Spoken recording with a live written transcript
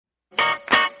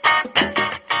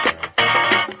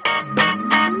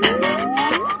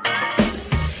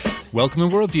Welcome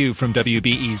to Worldview from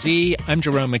WBEZ. I'm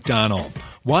Jerome McDonnell.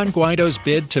 Juan Guaido's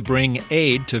bid to bring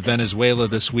aid to Venezuela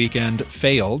this weekend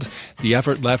failed. The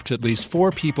effort left at least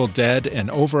 4 people dead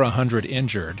and over 100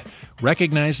 injured.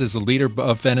 Recognized as the leader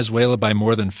of Venezuela by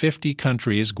more than 50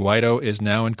 countries, Guaido is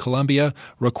now in Colombia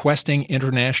requesting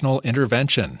international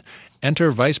intervention.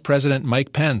 Enter Vice President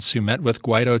Mike Pence, who met with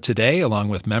Guaido today along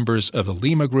with members of the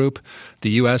Lima Group. The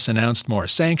U.S. announced more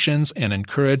sanctions and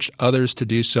encouraged others to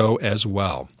do so as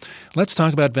well. Let's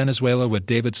talk about Venezuela with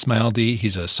David Smilde.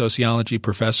 He's a sociology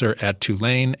professor at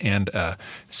Tulane and a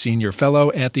senior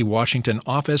fellow at the Washington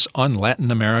Office on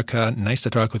Latin America. Nice to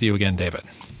talk with you again, David.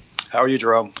 How are you,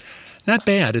 Jerome? Not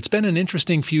bad. It's been an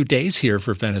interesting few days here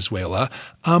for Venezuela.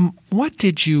 What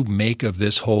did you make of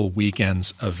this whole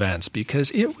weekend's events? Because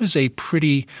it was a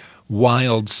pretty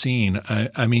wild scene.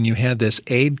 I mean, you had this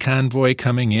aid convoy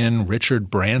coming in, Richard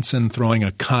Branson throwing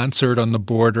a concert on the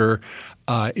border.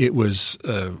 It was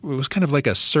kind of like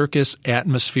a circus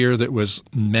atmosphere that was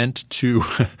meant to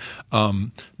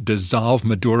dissolve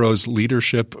Maduro's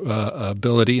leadership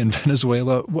ability in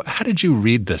Venezuela. How did you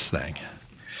read this thing?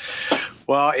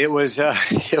 Well, it was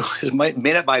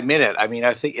minute by minute. I mean,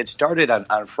 I think it started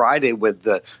on Friday with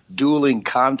the dueling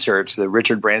concerts. The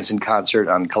Richard Branson concert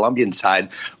on the Colombian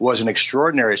side was an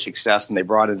extraordinary success, and they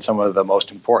brought in some of the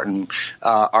most important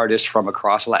artists from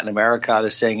across Latin America to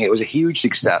sing. It was a huge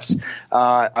success.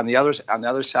 On the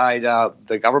other side,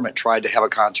 the government tried to have a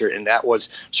concert, and that was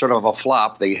sort of a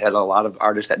flop. They had a lot of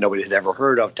artists that nobody had ever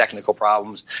heard of, technical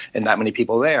problems, and not many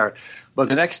people there. But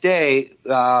the next day,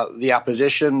 the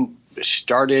opposition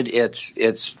started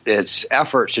its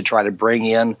efforts to try to bring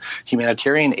in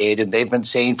humanitarian aid, and they've been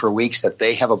saying for weeks that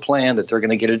they have a plan, that they're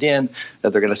going to get it in,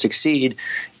 that they're going to succeed.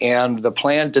 And the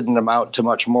plan didn't amount to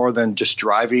much more than just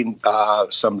driving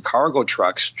some cargo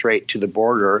trucks straight to the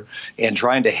border and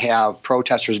trying to have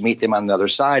protesters meet them on the other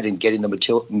side and getting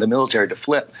the military to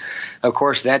flip. Of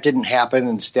course, that didn't happen.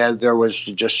 Instead, there was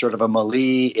just sort of a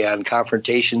melee and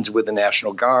confrontations with the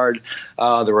National Guard.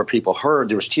 There were people hurt.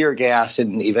 There was tear gas,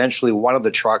 and eventually one of the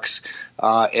trucks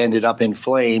ended up in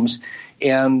flames.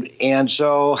 And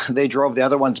so they drove the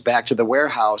other ones back to the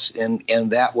warehouse,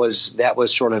 and that was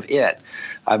sort of it.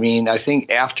 I mean, I think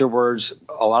afterwards,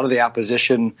 a lot of the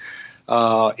opposition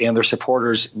and their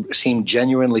supporters seemed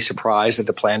genuinely surprised that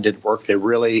the plan didn't work. They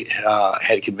really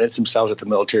had convinced themselves that the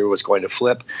military was going to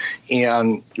flip,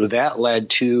 and that led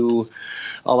to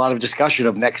a lot of discussion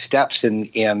of next steps,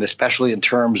 and especially in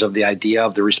terms of the idea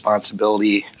of the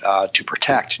responsibility to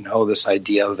protect. This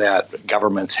idea that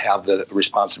governments have the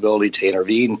responsibility to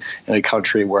intervene in a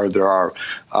country where there are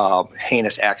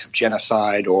heinous acts of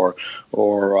genocide or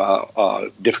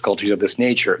difficulties of this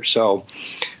nature. So,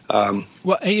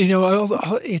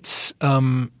 it's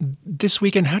this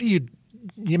weekend. How do you?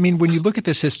 I mean, when you look at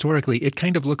this historically, it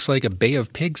kind of looks like a Bay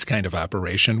of Pigs kind of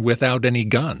operation without any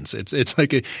guns. It's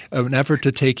like an effort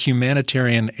to take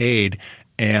humanitarian aid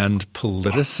and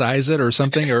politicize it or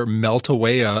something, or melt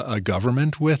away a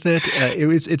government with it.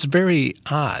 It's very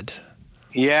odd.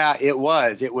 Yeah, it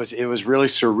was. It was really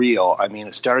surreal. I mean,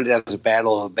 it started as a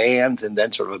battle of bands and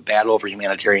then sort of a battle over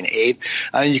humanitarian aid.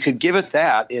 You could give it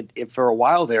that. It for a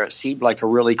while there, it seemed like a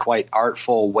really quite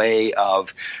artful way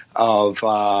of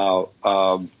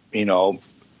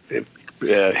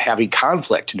having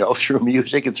conflict, through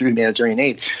music and through humanitarian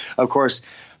aid. Of course,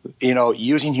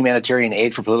 using humanitarian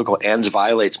aid for political ends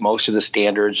violates most of the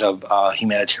standards of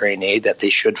humanitarian aid that they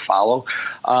should follow.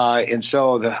 And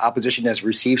so the opposition has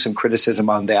received some criticism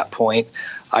on that point.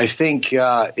 I think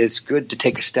it's good to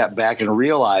take a step back and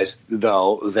realize,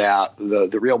 though, that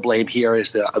the real blame here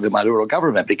is the Maduro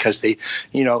government, because they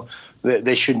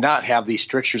should not have these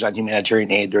strictures on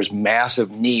humanitarian aid. There's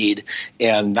massive need,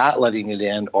 and not letting it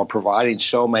in or providing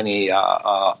so many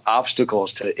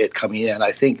obstacles to it coming in,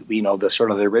 I think, the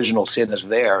sort of the original sin is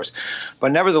theirs.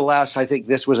 But nevertheless, I think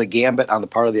this was a gambit on the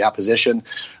part of the opposition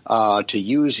to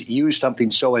use something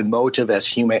so emotive as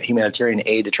humanitarian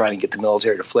aid to try and get the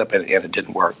military to flip, and it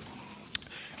didn't work.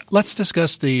 Let's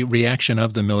discuss the reaction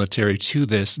of the military to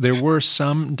this. There were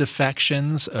some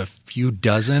defections, a few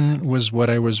dozen was what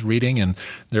I was reading, and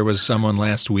there was someone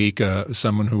last week,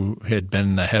 someone who had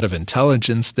been the head of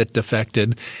intelligence that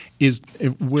defected.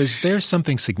 Was there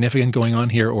something significant going on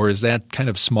here, or is that kind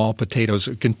of small potatoes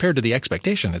compared to the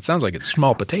expectation? It sounds like it's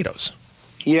small potatoes.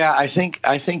 Yeah, I think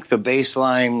the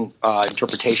baseline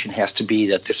interpretation has to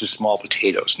be that this is small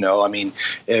potatoes. No, I mean,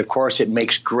 of course, it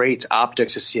makes great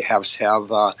optics to have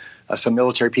some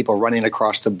military people running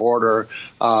across the border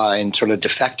and sort of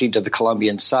defecting to the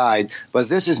Colombian side. But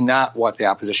this is not what the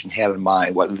opposition had in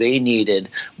mind. What they needed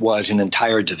was an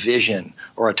entire division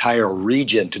or entire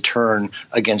region to turn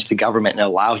against the government and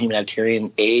allow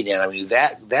humanitarian aid. And I mean,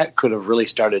 that could have really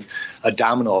started a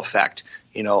domino effect.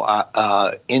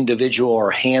 Individual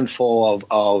or handful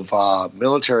of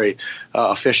military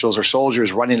officials or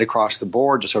soldiers running across the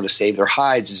board to sort of save their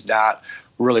hides is not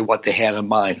really what they had in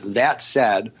mind. That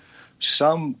said,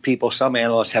 some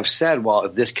analysts have said, well,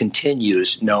 if this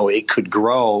continues, it could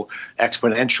grow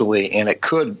exponentially, and it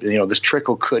could, this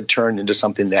trickle could turn into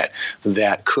something that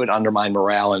could undermine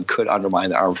morale and could undermine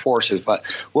the armed forces. But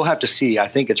we'll have to see. I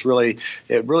think it really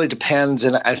depends,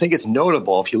 and I think it's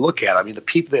notable if you look at it. I mean, the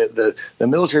people, the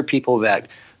military people that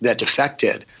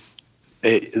defected,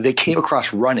 they came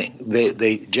across running.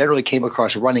 They generally came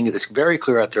across running. It's very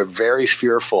clear that they're very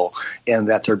fearful and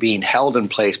that they're being held in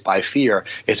place by fear.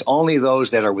 It's only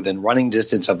those that are within running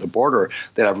distance of the border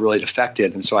that have really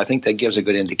defected. And so I think that gives a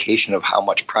good indication of how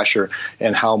much pressure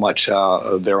and how much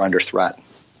they're under threat.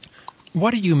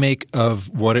 What do you make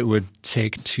of what it would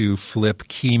take to flip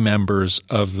key members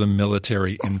of the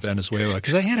military in Venezuela?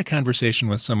 Because I had a conversation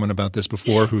with someone about this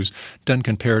before who's done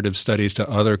comparative studies to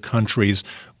other countries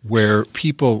where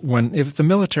people, if the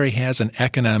military has an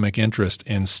economic interest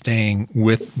in staying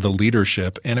with the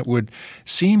leadership, and it would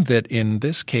seem that in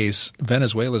this case,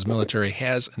 Venezuela's military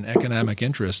has an economic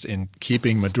interest in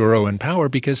keeping Maduro in power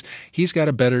because he's got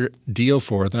a better deal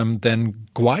for them than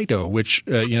Guaido, which,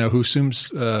 who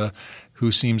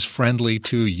seems friendly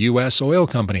to U.S. oil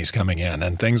companies coming in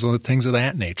and things of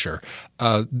that nature.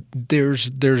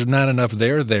 There's not enough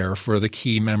there for the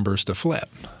key members to flip.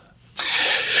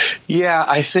 Yeah,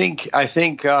 I think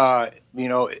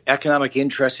economic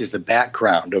interest is the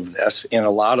background of this, and a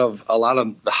lot of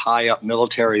the high up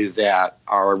military that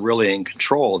are really in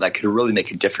control that could really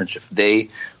make a difference if they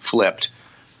flipped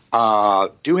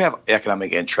do have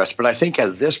economic interest. But I think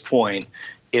at this point,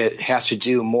 it has to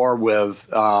do more with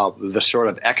the sort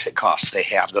of exit costs they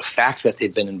have. The fact that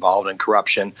they've been involved in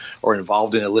corruption or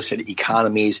involved in illicit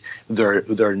economies,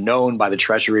 they're known by the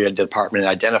Treasury Department and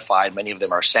identified. Many of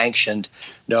them are sanctioned.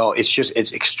 No, it's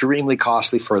extremely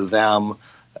costly for them.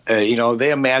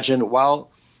 They imagine,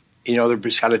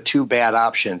 there's kind of two bad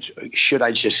options. Should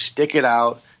I just stick it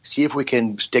out, see if we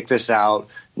can stick this out?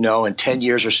 No, in 10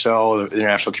 years or so, the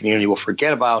international community will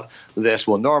forget about this,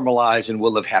 will normalize, and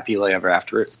we'll live happily ever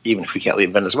after, even if we can't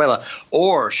leave Venezuela.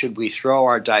 Or should we throw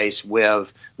our dice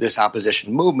with this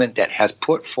opposition movement that has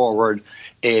put forward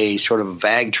a sort of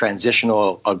vague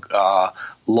transitional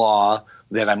law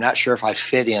that I'm not sure if I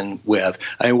fit in with?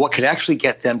 I mean, what could actually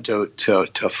get them to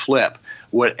flip?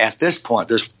 At this point,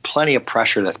 there's plenty of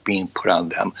pressure that's being put on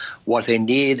them. What they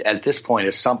need at this point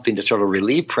is something to sort of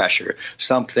relieve pressure,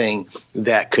 something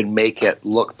that could make it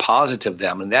look positive to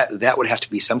them. And that would have to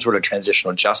be some sort of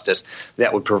transitional justice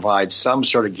that would provide some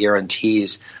sort of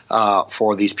guarantees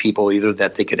for these people, either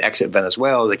that they could exit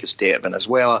Venezuela, or they could stay at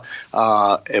Venezuela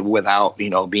without,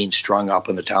 being strung up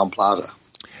in the town plaza.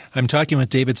 I'm talking with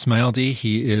David Smilde.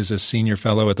 He is a senior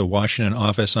fellow at the Washington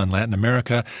office on Latin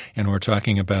America, and we're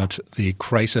talking about the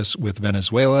crisis with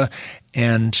Venezuela.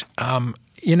 And,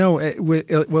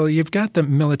 you've got the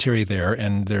military there,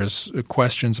 and there's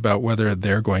questions about whether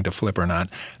they're going to flip or not.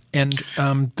 And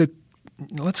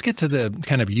let's get to the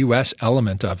kind of U.S.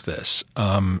 element of this.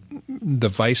 The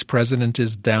vice president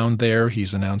is down there.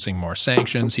 He's announcing more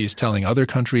sanctions. He's telling other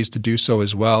countries to do so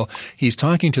as well. He's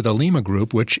talking to the Lima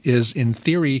Group, which is in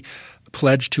theory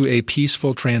pledged to a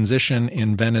peaceful transition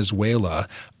in Venezuela.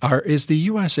 Is the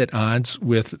U.S. at odds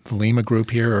with the Lima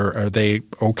Group here, or are they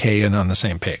okay and on the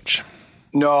same page?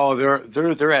 No,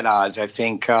 they're at odds. I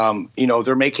think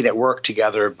they're making it work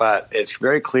together, but it's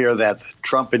very clear that the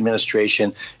Trump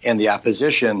administration and the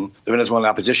opposition, the Venezuelan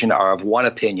opposition, are of one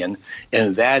opinion,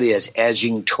 and that is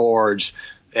edging towards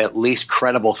at least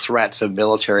credible threats of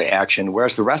military action,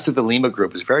 whereas the rest of the Lima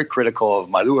Group is very critical of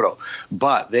Maduro,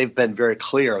 but they've been very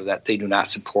clear that they do not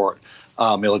support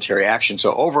military action.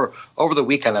 So over the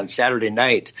weekend on Saturday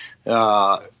night,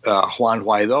 Juan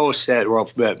Guaido said,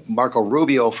 Marco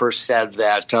Rubio first said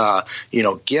that,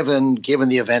 given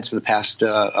the events of the past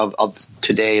of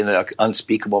today and the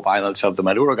unspeakable violence of the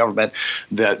Maduro government,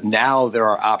 that now there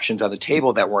are options on the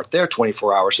table that weren't there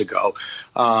 24 hours ago.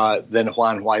 Then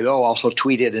Juan Guaido also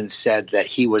tweeted and said that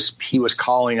he was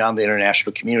calling on the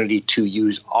international community to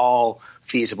use all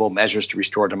feasible measures to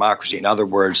restore democracy. In other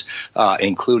words,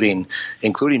 including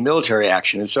military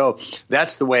action. And so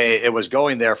that's the way it was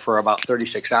going there for about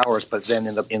 36 hours. But then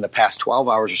in the past 12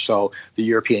 hours or so, the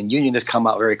European Union has come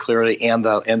out very clearly, and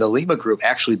the Lima Group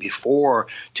actually before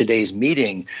today's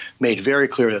meeting made very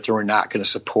clear that they were not going to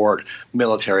support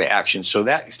military action. So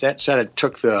that said, it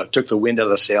took the wind out of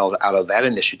the sails out of that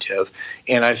initiative.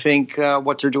 And I think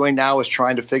what they're doing now is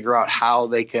trying to figure out how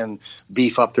they can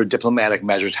beef up their diplomatic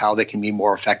measures, how they can be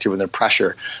more effective in their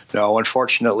pressure.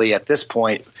 Unfortunately, at this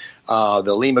point,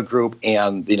 the Lima Group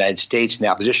and the United States and the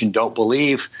opposition don't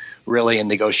believe really in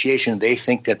negotiation. They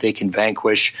think that they can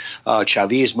vanquish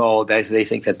Chavismo. They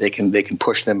think that they can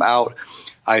push them out.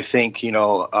 I think,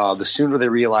 the sooner they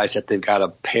realize that they've got to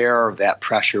pair that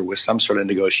pressure with some sort of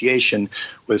negotiation,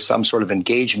 with some sort of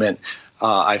engagement,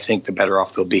 I think the better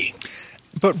off they'll be.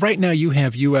 But right now you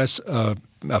have U.S.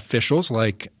 Officials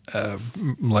like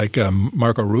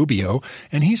Marco Rubio,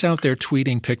 and he's out there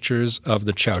tweeting pictures of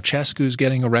the Ceausescu's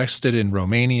getting arrested in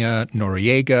Romania,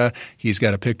 Noriega. He's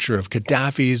got a picture of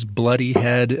Gaddafi's bloody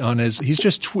head on his. He's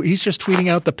just tweeting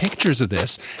out the pictures of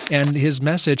this, and his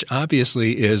message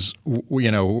obviously is,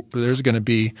 there's going to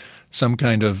be some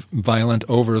kind of violent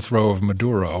overthrow of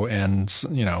Maduro, and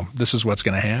this is what's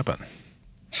going to happen.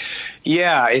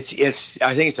 Yeah, I think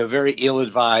it's a very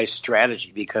ill-advised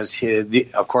strategy because,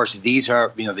 of course, these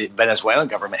are, the Venezuelan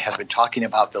government has been talking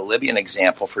about the Libyan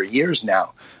example for years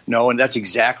now. And that's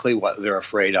exactly what they're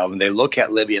afraid of. And they look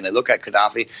at Libya and they look at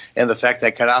Gaddafi and the fact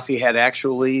that Gaddafi had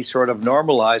actually sort of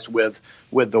normalized with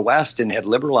the West and had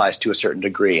liberalized to a certain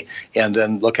degree. And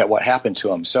then look at what happened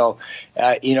to him. So,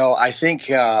 I think,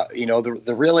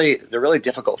 the really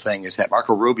difficult thing is that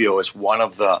Marco Rubio is one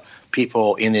of the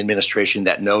people in the administration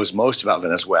that knows most about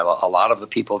Venezuela. A lot of the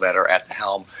people that are at the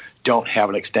helm don't have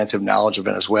an extensive knowledge of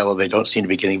Venezuela. They don't seem to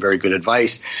be getting very good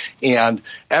advice. And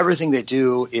everything they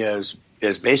do is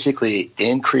basically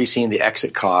increasing the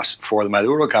exit costs for the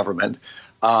Maduro government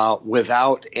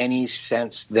without any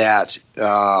sense that,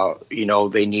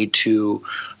 they need to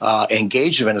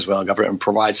engage the Venezuelan government and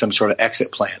provide some sort of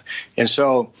exit plan. And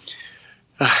so,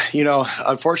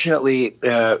 unfortunately,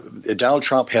 Donald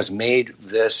Trump has made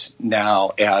this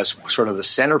now as sort of the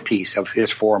centerpiece of his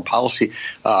foreign policy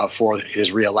for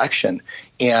his reelection.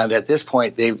 And at this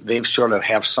point, they've sort of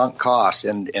have sunk costs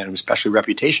and especially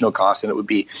reputational costs, and it would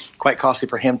be quite costly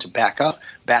for him to back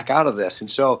out of this.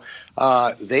 And so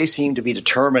they seem to be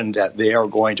determined that they are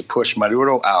going to push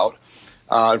Maduro out.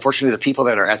 Unfortunately, the people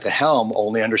that are at the helm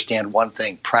only understand one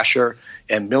thing: pressure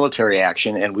and military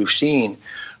action. And we've seen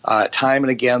time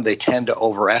and again, they tend to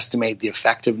overestimate the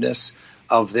effectiveness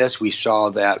of this. We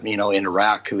saw that, in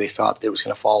Iraq, they thought it was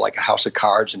going to fall like a house of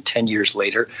cards, and 10 years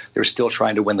later, they're still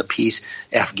trying to win the peace.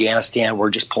 Afghanistan, we're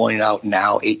just pulling out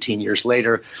now, 18 years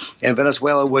later. And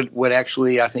Venezuela would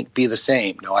actually, I think, be the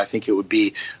same. I think it would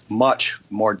be much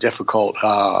more difficult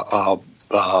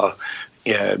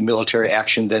military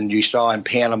action than you saw in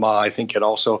Panama. I think it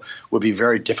also would be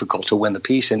very difficult to win the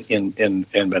peace in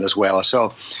Venezuela.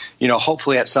 So,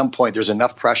 hopefully at some point there's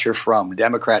enough pressure from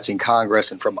Democrats in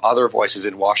Congress and from other voices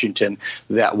in Washington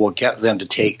that will get them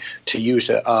to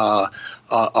use a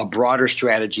broader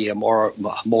strategy, a more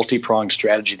multi-pronged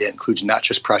strategy that includes not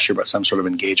just pressure but some sort of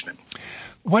engagement.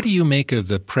 What do you make of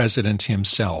the president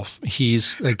himself?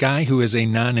 He's a guy who is a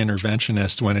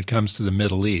non-interventionist when it comes to the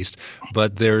Middle East,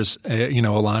 but there's a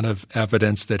lot of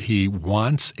evidence that he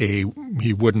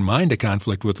wouldn't mind a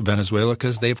conflict with Venezuela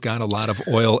because they've got a lot of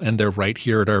oil and they're right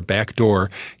here at our back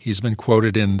door. He's been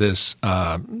quoted in this,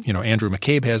 Andrew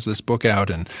McCabe has this book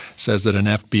out and says that an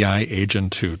FBI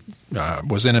agent who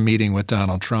was in a meeting with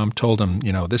Donald Trump told him,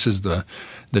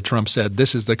 Trump said,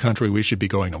 this is the country we should be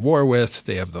going to war with.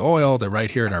 They have the oil. They're right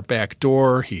here at our back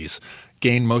door. He's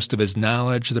gained most of his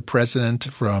knowledge, the president,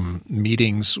 from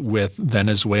meetings with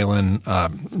Venezuelan,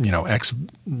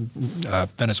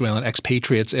 Venezuelan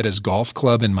expatriates at his golf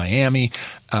club in Miami.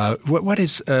 What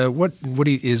is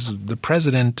the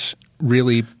president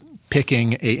really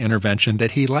picking a intervention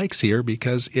that he likes here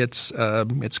because it's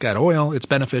got oil, it's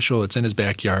beneficial, it's in his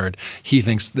backyard. He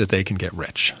thinks that they can get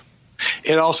rich.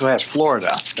 It also has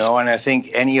Florida, and I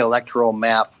think any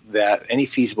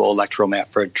feasible electoral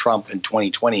map for Trump in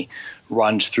 2020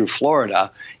 runs through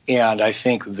Florida. And I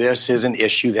think this is an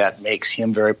issue that makes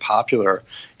him very popular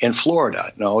in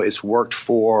Florida. It's worked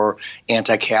for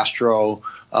anti-Castro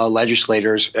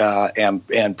legislators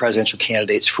and presidential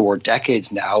candidates for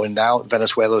decades now, and now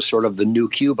Venezuela is sort of the new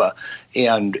Cuba,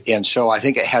 and so I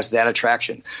think it has that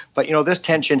attraction. But this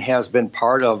tension has been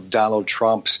part of Donald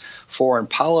Trump's foreign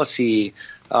policy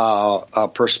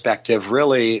perspective,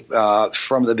 really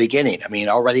from the beginning. I mean,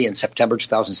 already in September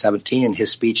 2017, in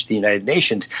his speech to the United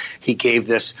Nations, he gave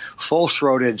this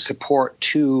full-throated support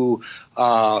to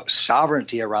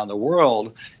sovereignty around the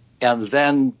world, and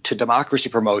then to democracy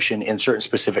promotion in certain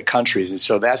specific countries. And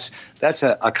so that's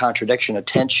a contradiction, a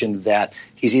tension that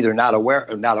he's either not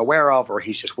aware of, or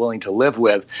he's just willing to live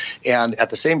with. And at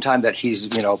the same time that he's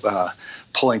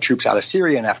pulling troops out of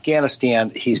Syria and Afghanistan,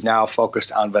 he's now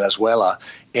focused on Venezuela.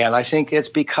 And I think it's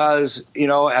because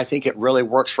I think it really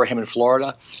works for him in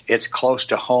Florida. It's close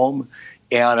to home.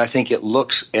 And I think it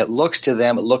looks to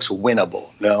them, it looks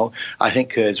winnable. No, I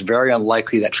think it's very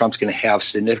unlikely that Trump's going to have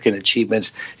significant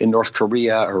achievements in North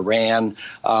Korea, Iran,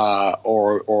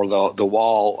 or the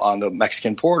wall on the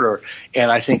Mexican border. And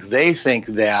I think they think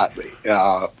that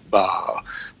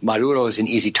Maduro is an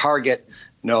easy target.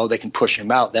 No, they can push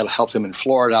him out. That'll help them in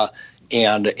Florida,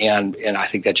 and I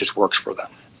think that just works for them.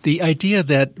 The idea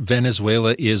that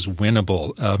Venezuela is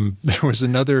winnable. There was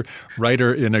another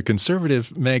writer in a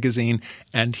conservative magazine,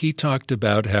 and he talked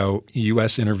about how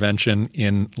U.S. intervention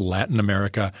in Latin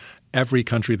America, every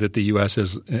country that the U.S.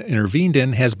 has intervened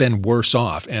in has been worse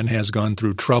off and has gone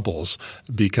through troubles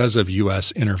because of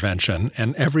U.S. intervention.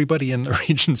 And everybody in the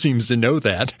region seems to know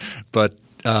that, but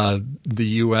the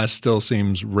U.S. still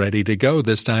seems ready to go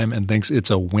this time and thinks it's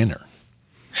a winner.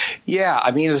 Yeah,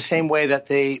 I mean, the same way that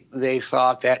they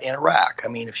thought that in Iraq. I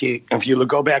mean, if you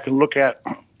go back and look at,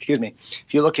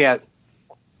 if you look at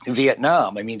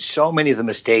Vietnam, I mean, so many of the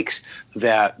mistakes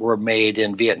that were made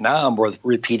in Vietnam were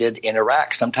repeated in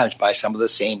Iraq, sometimes by some of the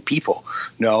same people,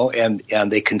 and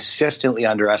they consistently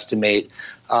underestimate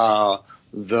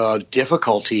the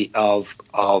difficulty of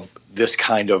this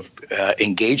kind of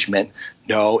engagement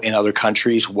in other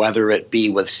countries, whether it be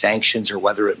with sanctions or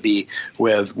whether it be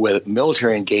with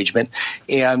military engagement,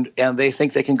 and they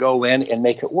think they can go in and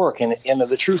make it work. And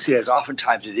the truth is,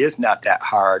 oftentimes it is not that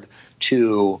hard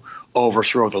to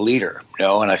overthrow the leader,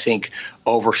 and I think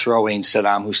overthrowing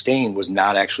Saddam Hussein was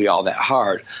not actually all that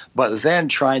hard. But then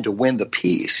trying to win the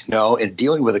peace, and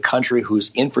dealing with a country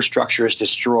whose infrastructure is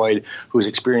destroyed, who's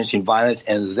experiencing violence,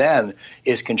 and then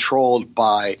is controlled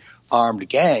by armed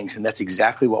gangs, and that's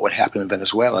exactly what would happen in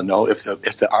Venezuela. If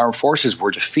the armed forces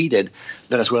were defeated,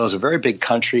 Venezuela is a very big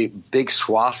country. Big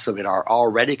swaths of it are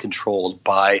already controlled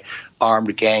by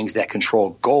armed gangs that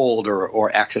control gold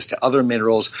or access to other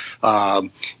minerals,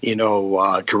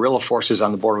 guerrilla forces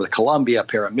on the border with Colombia,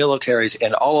 paramilitaries,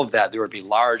 and all of that. There would be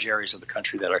large areas of the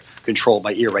country that are controlled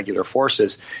by irregular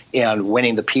forces, and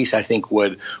winning the peace, I think,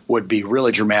 would be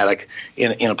really dramatic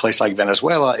in a place like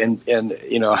Venezuela, and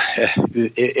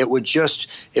it would just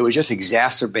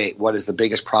exacerbate what is the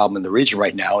biggest problem in the region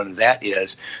right now, and that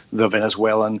is the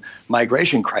Venezuelan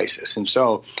migration crisis. And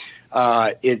so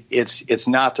it's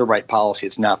not the right policy.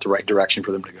 It's not the right direction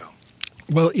for them to go.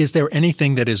 Well, is there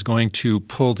anything that is going to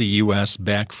pull the U.S.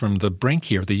 back from the brink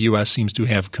here? The U.S. seems to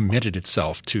have committed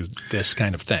itself to this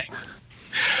kind of thing.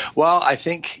 Well, I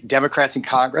think Democrats in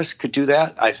Congress could do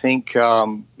that. I think,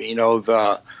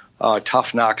 the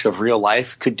tough knocks of real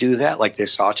life could do that, like they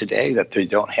saw today, that they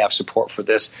don't have support for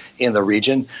this in the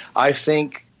region. I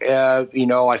think,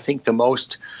 I think the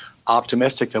most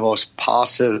optimistic, the most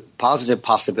positive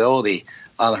possibility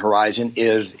on the horizon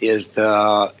is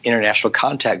the International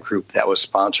Contact Group that was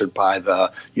sponsored by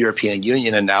the European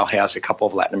Union and now has a couple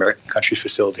of Latin American countries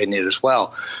facilitating it as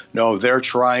well. They're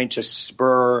trying to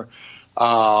spur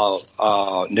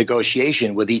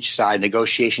negotiation with each side,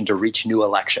 negotiation to reach new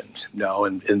elections.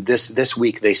 And this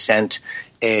week they sent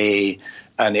a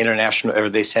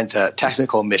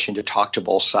technical mission to talk to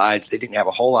both sides. They didn't have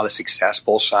a whole lot of success.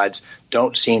 Both sides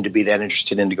don't seem to be that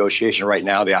interested in negotiation right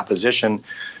now. The opposition,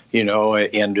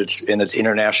 and its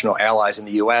international allies in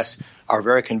the U.S. are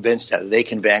very convinced that they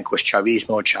can vanquish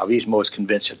Chavismo. Chavismo is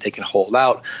convinced that they can hold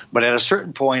out. But at a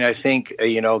certain point, I think,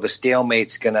 the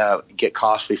stalemate's going to get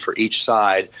costly for each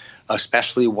side,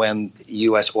 especially when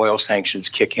U.S. oil sanctions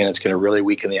kick in. It's going to really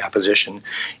weaken the opposition.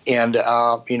 And,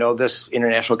 this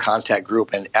International Contact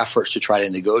Group and efforts to try to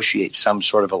negotiate some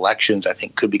sort of elections, I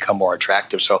think, could become more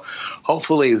attractive. So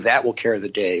hopefully that will carry the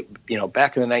day.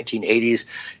 Back in the 1980s,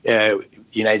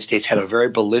 the United States had a very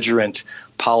belligerent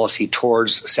policy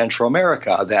towards Central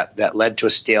America that led to a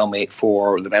stalemate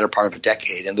for the better part of a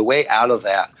decade. And the way out of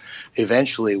that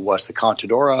eventually was the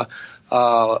Contadora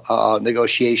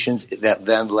negotiations that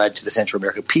then led to the Central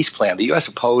American Peace Plan. The U.S.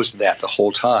 opposed that the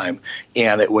whole time,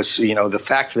 and it was, the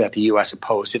fact that the U.S.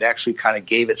 opposed it actually kind of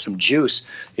gave it some juice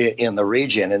in the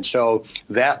region. And so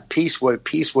that peace was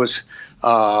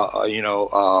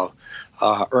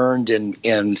earned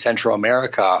in Central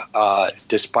America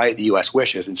despite the U.S.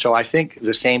 wishes. And so I think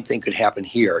the same thing could happen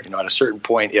here. At a certain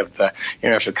point, if the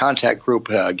International Contact Group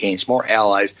gains more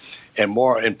allies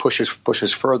and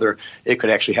pushes further, it could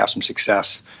actually have some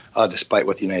success despite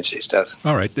what the United States does.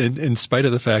 All right. In spite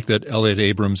of the fact that Elliot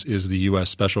Abrams is the U.S.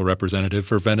 Special Representative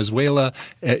for Venezuela,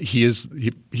 he's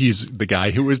the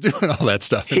guy who was doing all that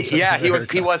stuff.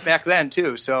 He was back then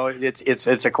too. So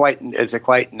it's a quite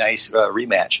nice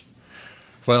rematch.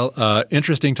 Well,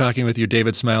 interesting talking with you,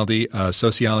 David Smildy,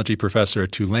 sociology professor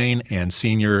at Tulane and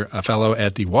senior fellow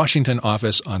at the Washington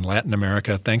Office on Latin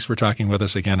America. Thanks for talking with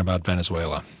us again about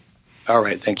Venezuela. All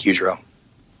right. Thank you, Jerome.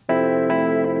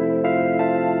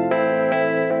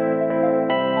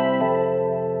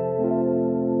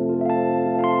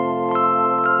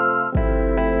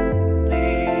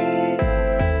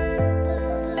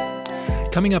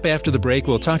 Coming up after the break,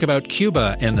 we'll talk about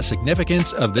Cuba and the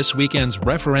significance of this weekend's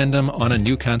referendum on a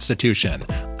new constitution.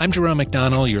 I'm Jerome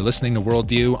McDonnell. You're listening to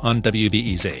Worldview on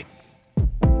WBEZ.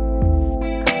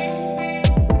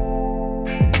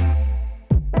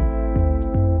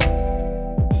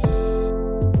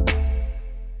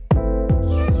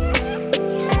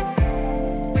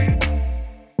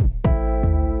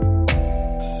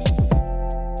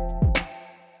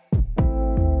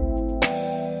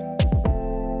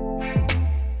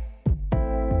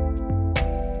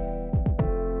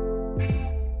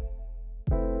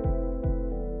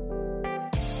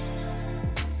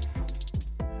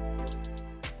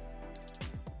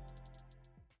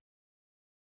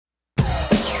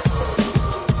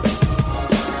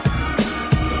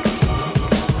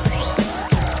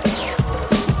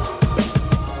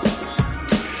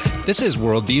 This is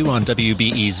Worldview on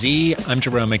WBEZ. I'm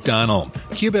Jerome McDonnell.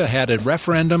 Cuba had a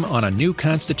referendum on a new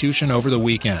constitution over the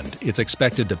weekend. It's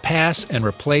expected to pass and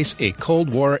replace a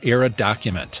Cold War-era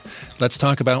document. Let's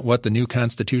talk about what the new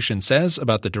constitution says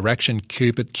about the direction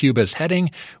Cuba's heading.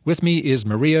 With me is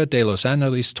Maria de los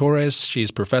Angeles Torres.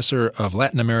 She's professor of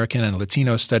Latin American and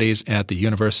Latino studies at the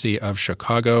University of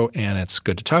Chicago, and it's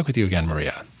good to talk with you again,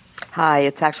 Maria. Hi,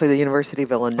 it's actually the University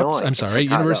of Illinois. Oops, I'm sorry,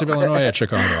 University of Illinois at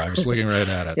Chicago. I was looking right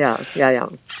at it. Yeah.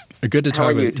 Good to talk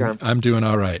with you. How are you, Jerome? I'm doing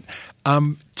all right.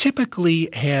 Typically,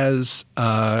 has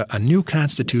a new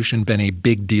constitution been a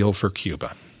big deal for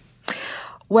Cuba?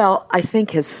 Well, I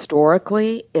think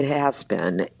historically it has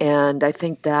been, and I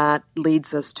think that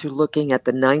leads us to looking at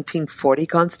the 1940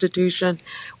 Constitution,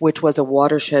 which was a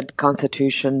watershed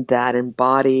constitution that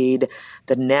embodied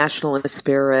the nationalist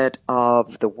spirit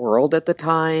of the world at the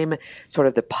time, sort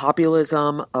of the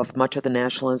populism of much of the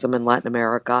nationalism in Latin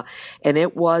America, and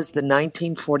it was the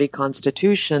 1940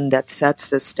 Constitution that sets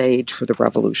the stage for the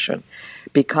revolution.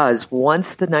 Because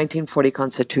once the 1940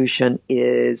 Constitution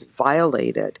is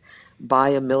violated by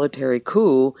a military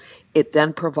coup, it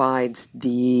then provides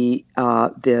the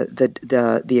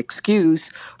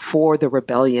excuse for the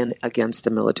rebellion against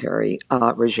the military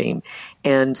regime.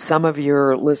 And some of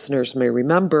your listeners may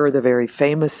remember the very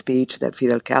famous speech that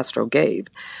Fidel Castro gave,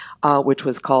 which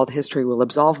was called "History Will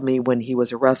Absolve Me," when he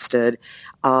was arrested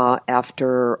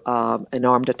after an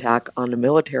armed attack on a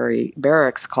military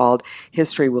barracks called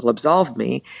 "History Will Absolve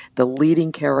Me." The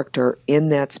leading character in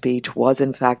that speech was,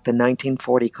 in fact, the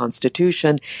 1940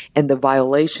 Constitution and the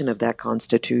violation of that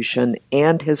Constitution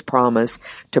and his promise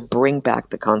to bring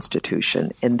back the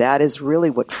Constitution. And that is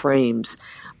really what frames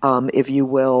if you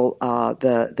will,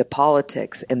 the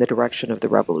politics and the direction of the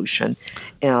revolution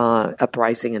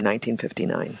uprising in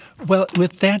 1959. Well,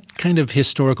 with that kind of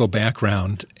historical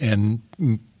background and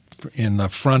in the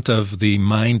front of the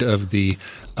mind of the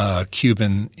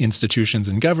Cuban institutions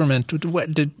and government,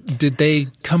 did they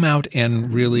come out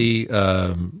and really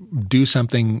do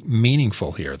something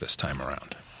meaningful here this time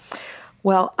around?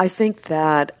 Well, I think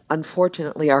that,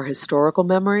 unfortunately, our historical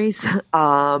memories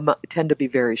tend to be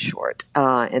very short,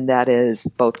 and that is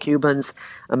both Cubans,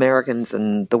 Americans,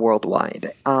 and the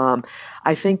worldwide.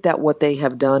 I think that what they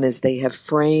have done is they have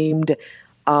framed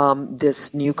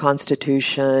this new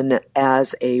constitution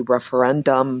as a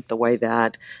referendum, the way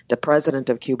that the president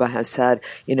of Cuba has said,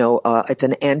 it's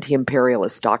an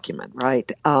anti-imperialist document, right?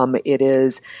 It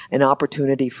is an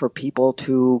opportunity for people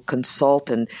to consult,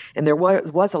 and there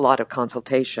was a lot of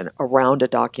consultation around a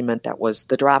document that was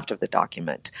the draft of the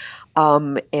document.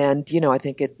 I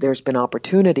think there's been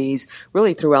opportunities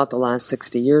really throughout the last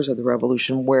 60 years of the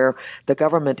revolution where the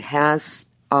government has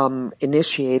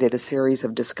initiated a series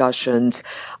of discussions,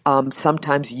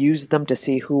 sometimes used them to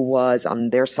see who was on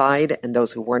their side and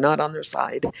those who were not on their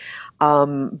side.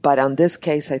 But on this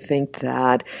case, I think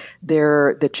that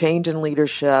the change in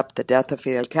leadership, the death of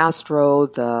Fidel Castro,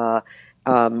 the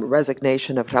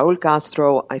resignation of Raul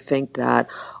Castro, I think that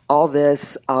all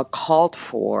this called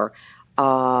for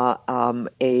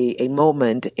a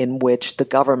moment in which the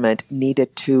government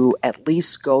needed to at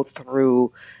least go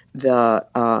through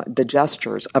the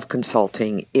gestures of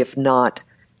consulting, if not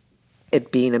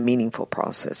it being a meaningful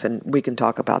process. And we can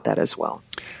talk about that as well.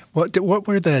 What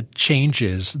were the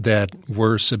changes that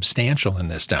were substantial in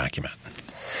this document?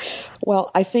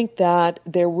 Well, I think that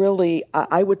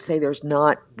I would say there's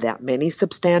not that many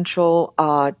substantial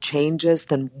changes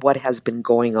than what has been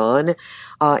going on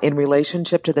in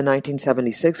relationship to the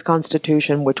 1976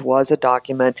 Constitution, which was a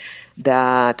document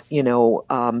that,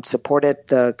 supported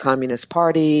the Communist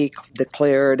Party,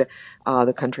 declared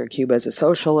the country of Cuba as a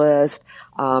socialist,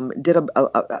 did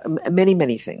many,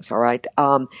 many things, all right?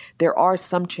 There are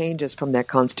some changes from that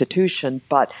Constitution,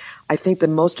 but I think the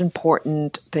most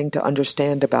important thing to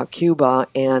understand about Cuba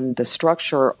and the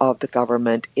structure of the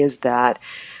government is that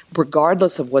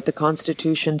regardless of what the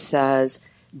Constitution says,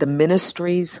 the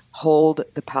ministries hold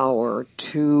the power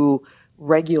to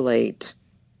regulate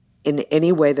in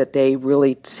any way that they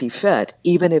really see fit,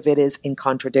 even if it is in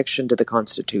contradiction to the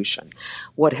Constitution.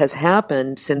 What has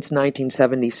happened since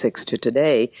 1976 to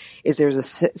today is there's a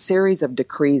series of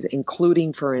decrees,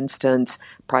 including, for instance,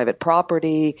 private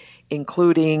property,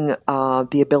 including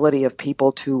the ability of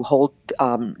people to hold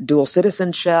dual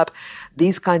citizenship.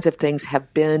 These kinds of things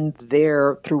have been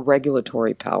there through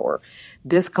regulatory power.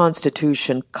 This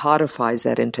Constitution codifies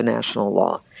that into national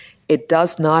law. It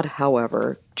does not,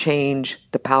 however, change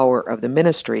the power of the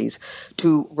ministries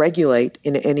to regulate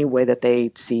in any way that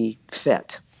they see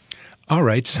fit. All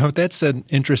right, so that's an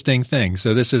interesting thing.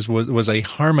 So this was a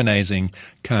harmonizing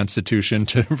constitution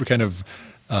to kind of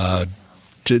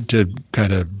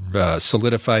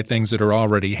solidify things that are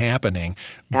already happening,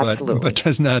 but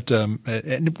does not.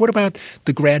 And what about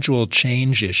the gradual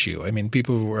change issue? I mean,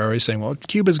 people were always saying, "Well,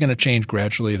 Cuba's going to change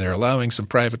gradually. They're allowing some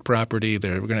private property.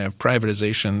 We're going to have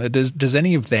privatization." Does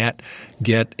any of that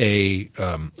get a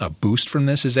boost from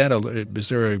this? Is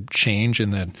there a change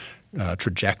in the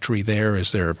trajectory there?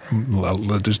 Is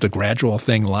the gradual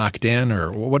thing locked in,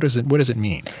 or what does it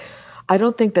mean? I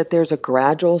don't think that there's a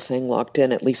gradual thing locked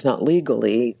in, at least not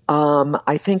legally.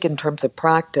 I think in terms of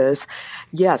practice,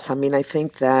 yes. I mean, I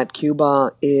think that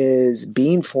Cuba is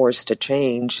being forced to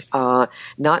change,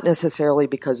 not necessarily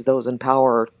because those in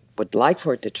power would like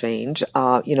for it to change.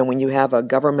 When you have a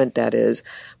government that is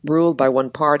ruled by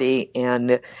one party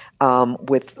and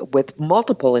with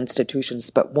multiple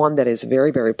institutions, but one that is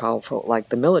very, very powerful, like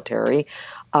the military,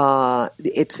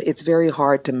 it's very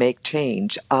hard to make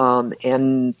change.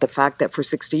 And the fact that for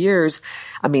 60 years,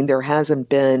 I mean, there hasn't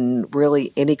been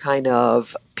really any kind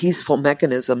of peaceful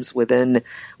mechanisms within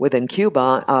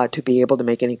Cuba to be able to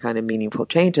make any kind of meaningful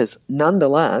changes.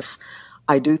 Nonetheless,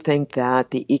 I do think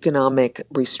that the economic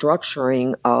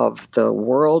restructuring of the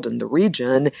world and the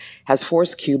region has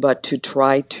forced Cuba to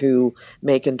try to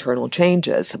make internal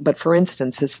changes. But for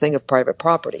instance, this thing of private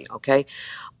property, okay?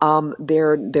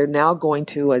 They're now going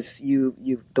to, as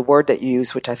the word that you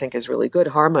use, which I think is really good,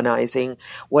 harmonizing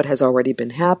what has already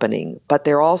been happening. But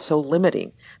they're also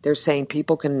limiting. They're saying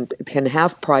people can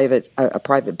have a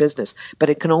private business, but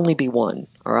it can only be one.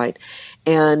 All right.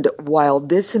 And while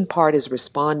this in part is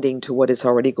responding to what is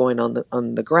already going on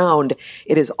the ground,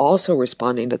 it is also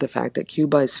responding to the fact that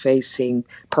Cuba is facing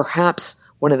perhaps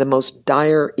one of the most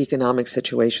dire economic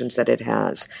situations that it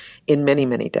has in many,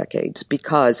 many decades,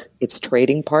 because its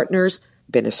trading partners,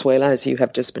 Venezuela, as you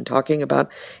have just been talking about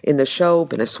in the show,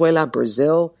 Venezuela,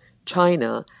 Brazil,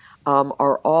 China,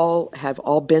 have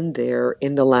all been there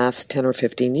in the last 10 or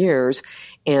 15 years,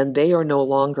 and they are no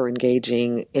longer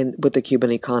engaging with the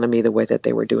Cuban economy the way that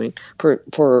they were doing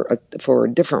for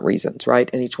different reasons, right,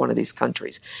 in each one of these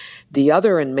countries. The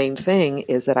other and main thing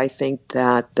is that I think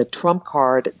that the trump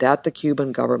card that the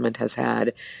Cuban government has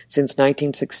had since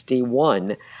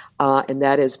 1961, and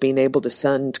that is being able to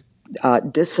send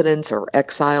dissidents or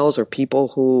exiles or people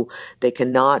who they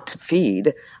cannot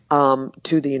feed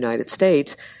to the United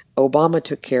States, Obama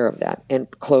took care of that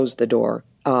and closed the door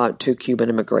to Cuban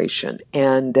immigration.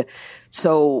 And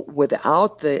so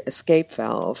without the escape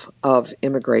valve of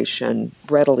immigration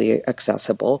readily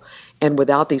accessible, and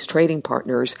without these trading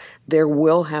partners, there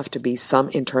will have to be some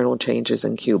internal changes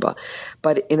in Cuba.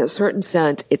 But in a certain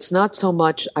sense, it's not so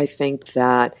much, I think,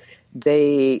 that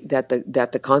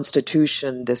the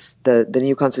Constitution, the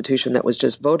new Constitution that was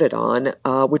just voted on,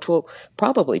 which will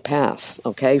probably pass,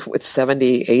 okay, with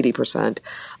 70-80%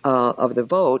 of the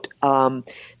vote.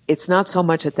 It's not so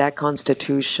much that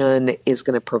Constitution is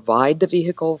going to provide the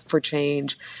vehicle for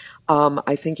change.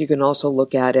 I think you can also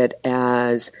look at it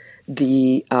as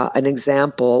an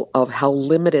example of how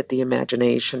limited the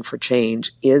imagination for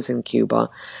change is in Cuba,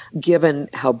 given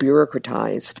how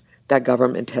bureaucratized that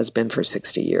government has been for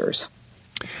 60 years.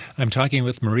 I'm talking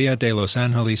with Maria de los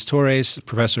Angeles Torres,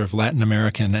 professor of Latin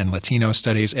American and Latino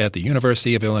Studies at the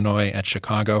University of Illinois at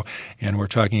Chicago, and we're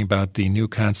talking about the new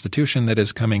constitution that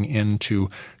is coming into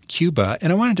Cuba.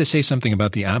 And I wanted to say something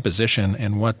about the opposition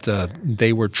and what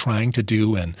they were trying to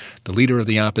do, and the leader of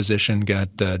the opposition got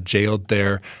jailed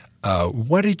there.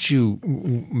 What did you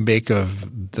make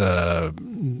of the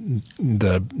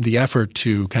effort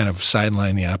to kind of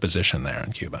sideline the opposition there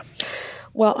in Cuba?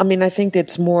 Well, I mean, I think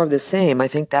it's more of the same. I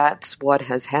think that's what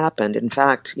has happened. In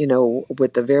fact,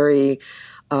 with the very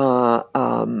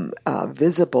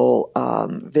visible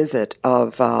visit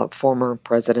of former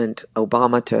President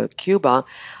Obama to Cuba,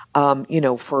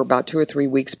 for about 2 or 3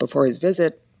 weeks before his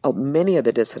visit, many of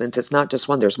the dissidents, it's not just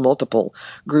one, there's multiple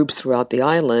groups throughout the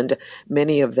island,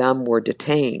 many of them were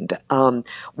detained.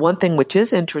 One thing which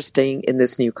is interesting in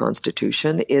this new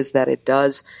constitution is that it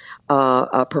does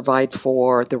provide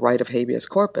for the right of habeas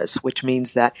corpus, which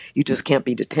means that you just can't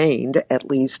be detained, at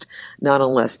least not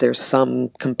unless there's some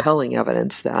compelling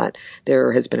evidence that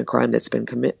there has been a crime that's been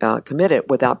committed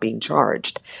without being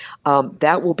charged.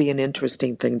 That will be an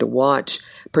interesting thing to watch,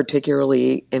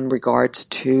 particularly in regards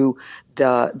to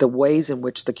the ways in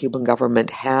which the Cuban government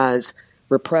has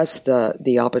repressed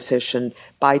the opposition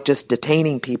by just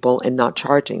detaining people and not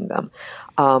charging them.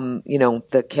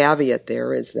 The caveat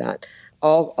there is that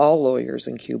all lawyers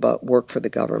in Cuba work for the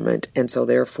government, and so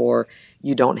therefore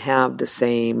you don't have the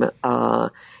same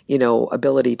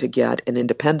ability to get an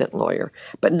independent lawyer.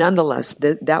 But nonetheless,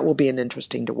 that will be an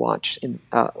interesting to watch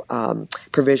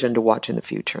provision to watch in the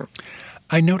future.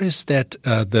 I noticed that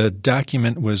the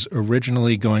document was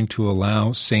originally going to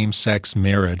allow same-sex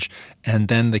marriage, and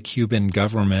then the Cuban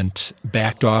government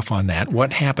backed off on that.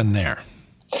 What happened there?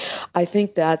 I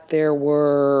think that there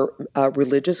were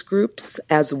religious groups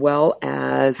as well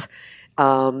as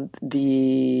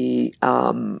the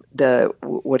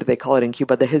what do they call it in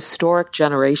Cuba? The historic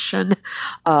generation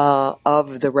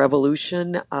of the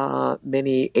revolution.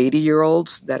 Many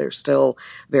 80-year-olds that are still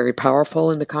very powerful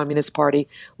in the Communist Party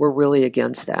were really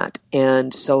against that,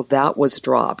 and so that was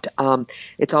dropped.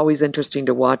 It's always interesting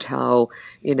to watch how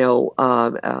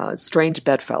strange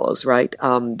bedfellows, right?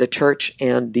 The church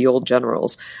and the old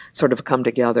generals sort of come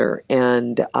together,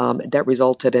 and that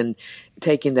resulted in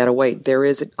taking that away. There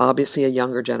is obviously a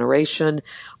younger generation.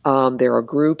 There are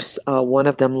groups, one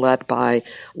of them led by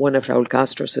one of Raul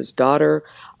Castro's daughter,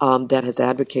 that has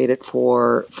advocated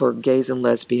for gays and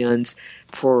lesbians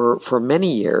for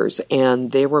many years,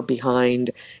 and they were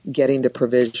behind getting the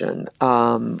provision.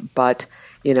 But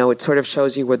it sort of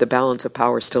shows you where the balance of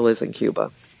power still is in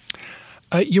Cuba.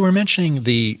 You were mentioning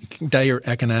the dire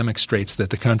economic straits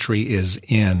that the country is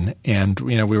in, and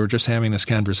we were just having this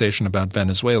conversation about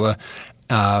Venezuela,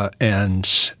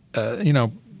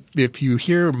 if you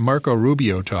hear Marco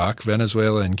Rubio talk,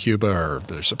 Venezuela and Cuba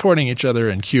they're supporting each other,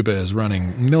 and Cuba is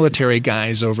running military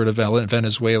guys over to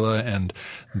Venezuela, and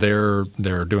they're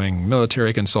doing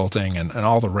military consulting and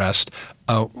all the rest.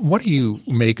 What do you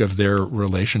make of their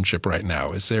relationship right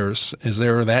now? Is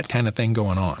there that kind of thing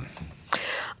going on?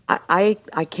 I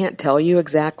can't tell you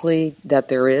exactly that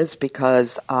there is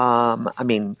because,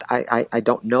 I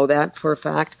don't know that for a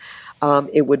fact.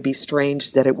 It would be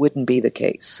strange that it wouldn't be the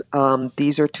case.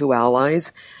 These are two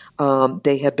allies.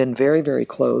 They have been very, very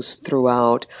close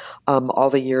throughout all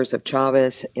the years of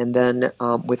Chavez and then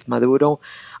with Maduro.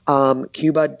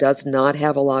 Cuba does not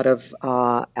have a lot of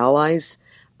allies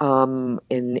in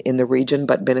the region,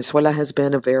 but Venezuela has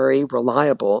been a very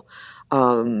reliable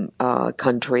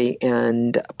country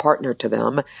and partner to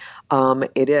them.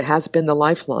 It has been the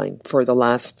lifeline for the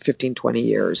last 15, 20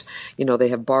 years. They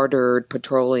have bartered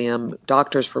petroleum,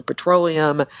 doctors for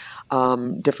petroleum,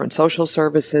 different social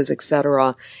services,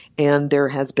 etc. And there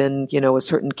has been, a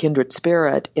certain kindred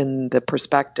spirit in the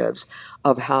perspectives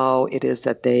of how it is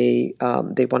that they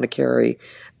want to carry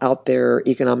out their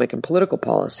economic and political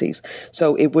policies.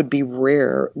 So it would be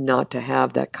rare not to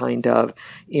have that kind of,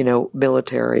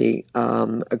 military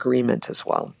agreements as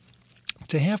well.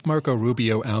 To have Marco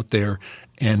Rubio out there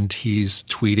and he's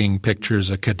tweeting pictures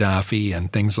of Gaddafi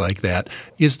and things like that,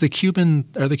 are the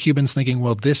Cubans thinking,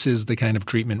 well, this is the kind of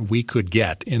treatment we could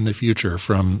get in the future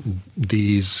from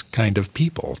these kind of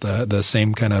people, the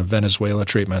same kind of Venezuela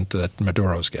treatment that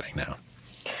Maduro's getting now?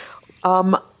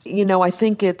 I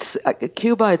think it's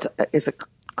Cuba is a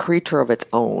creature of its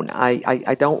own.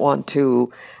 I don't want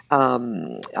to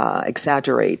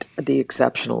exaggerate the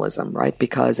exceptionalism, right?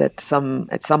 Because at some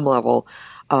level,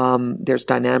 There's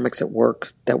dynamics at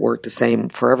work that work the same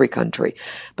for every country.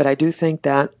 But I do think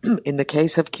that in the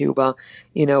case of Cuba,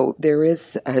 there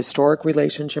is a historic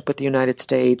relationship with the United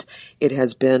States. It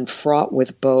has been fraught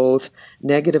with both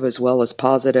negative as well as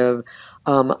positive.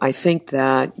 I think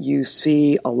that you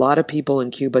see a lot of people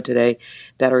in Cuba today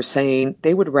that are saying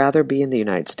they would rather be in the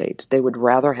United States. They would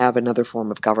rather have another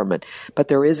form of government, but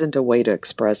there isn't a way to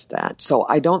express that. So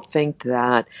I don't think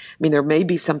that, there may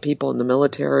be some people in the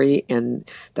military and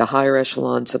the higher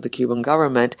echelons of the Cuban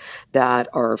government that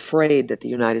are afraid that the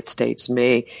United States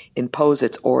may impose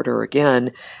its order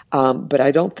again. But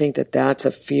I don't think that that's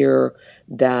a fear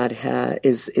that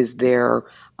is there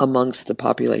amongst the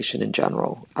population in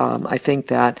general. I think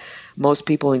that most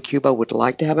people in Cuba would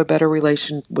like to have a better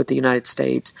relation with the United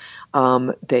States.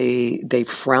 They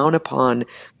frown upon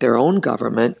their own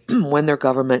government when their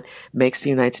government makes the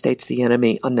United States the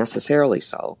enemy unnecessarily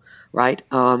so, right?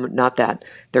 Not that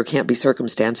there can't be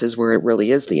circumstances where it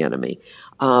really is the enemy,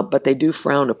 but they do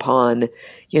frown upon,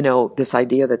 this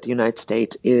idea that the United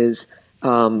States is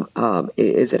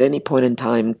at any point in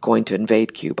time going to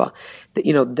invade Cuba.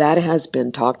 That has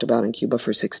been talked about in Cuba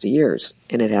for 60 years,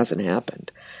 and it hasn't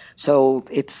happened. So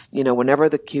it's, whenever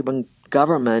the Cuban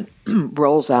government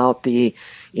rolls out the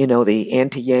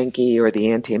anti-Yankee or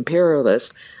the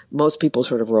anti-imperialist, most people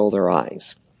sort of roll their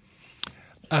eyes.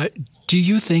 Do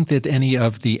you think that any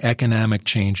of the economic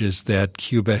changes that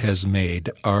Cuba has made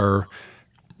are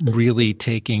really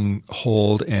taking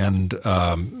hold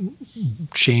and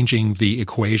changing the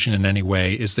equation in any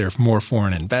way? Is there more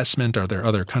foreign investment? Are there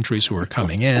other countries who are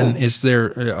coming in? Is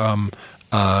there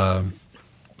a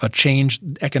change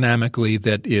economically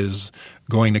that is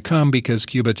going to come because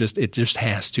Cuba just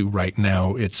has to right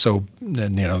now? It's so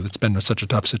it's been such a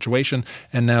tough situation,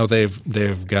 and now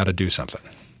they've got to do something.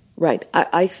 Right.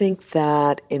 I think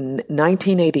that in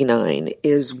 1989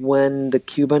 is when the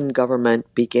Cuban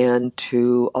government began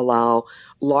to allow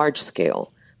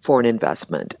large-scale foreign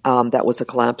investment. That was the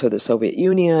collapse of the Soviet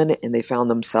Union, and they found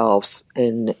themselves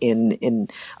in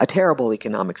a terrible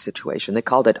economic situation. They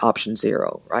called it Option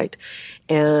Zero, right?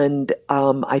 And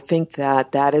I think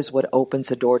that is what opens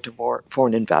the door to more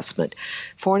foreign investment.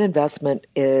 Foreign investment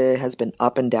has been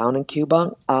up and down in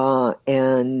Cuba,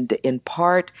 and in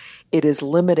part it is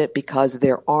limited because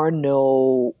there are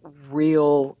no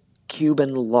real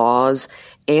Cuban laws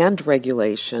and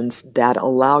regulations that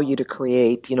allow you to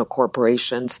create,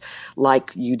 corporations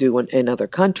like you do in other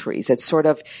countries. It's sort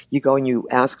of, you go and you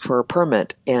ask for a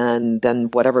permit, and then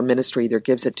whatever ministry either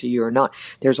gives it to you or not.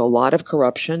 There's a lot of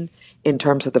corruption in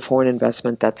terms of the foreign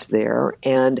investment that's there.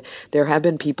 And there have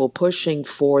been people pushing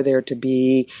for there to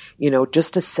be,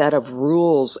 just a set of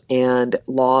rules and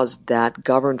laws that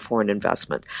govern foreign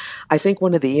investment. I think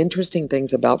one of the interesting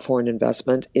things about foreign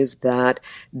investment is that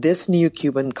this new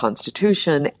Cuban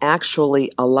constitution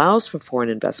actually allows for foreign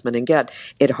investment. And again,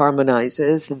 it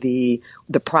harmonizes the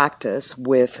practice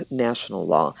with national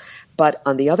law. But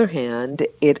on the other hand,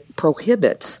 it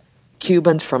prohibits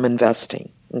Cubans from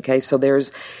investing. Okay, so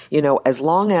there's, as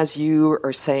long as you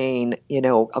are saying,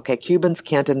 okay, Cubans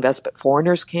can't invest, but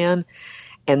foreigners can,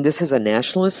 and this is a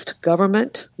nationalist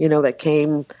government, that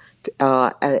came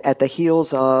at the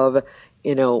heels of,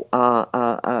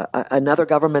 another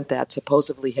government that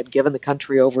supposedly had given the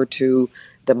country over to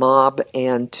the mob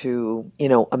and to,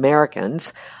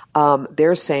 Americans.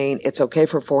 They're saying it's okay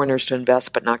for foreigners to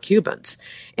invest, but not Cubans.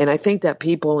 And I think that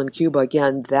people in Cuba,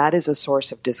 again, that is a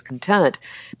source of discontent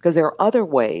because there are other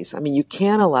ways. You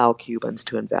can allow Cubans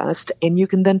to invest, and you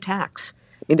can then tax.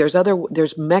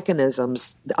 There's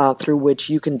mechanisms through which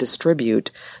you can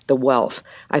distribute the wealth.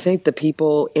 I think the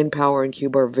people in power in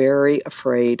Cuba are very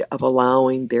afraid of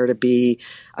allowing there to be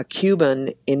a Cuban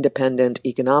independent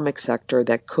economic sector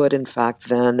that could, in fact,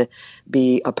 then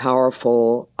be a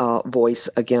powerful voice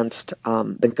against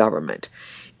the government.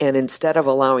 And instead of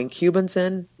allowing Cubans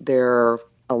in, they're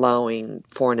allowing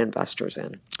foreign investors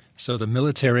in. So the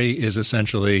military is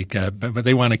essentially, but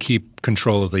they want to keep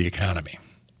control of the economy.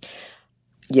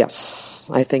 Yes,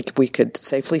 I think we could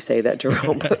safely say that,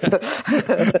 Jerome.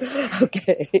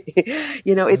 Okay.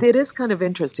 It is kind of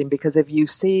interesting because if you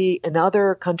see in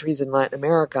other countries in Latin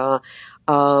America,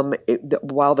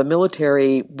 while the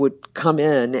military would come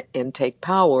in and take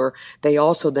power, they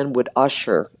also then would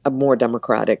usher a more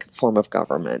democratic form of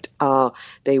government.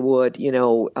 They would,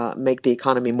 make the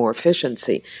economy more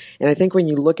efficiency. And I think when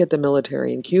you look at the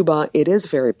military in Cuba, it is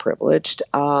very privileged.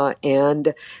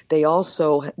 And we've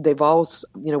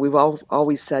always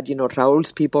always said,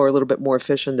 Raul's people are a little bit more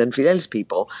efficient than Fidel's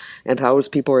people, and Raul's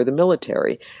people are the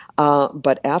military.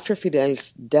 But after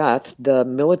Fidel's death, the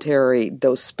military,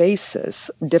 those spaces,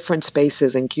 different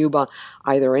spaces in Cuba,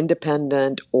 either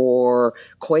independent or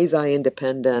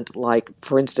quasi-independent, like,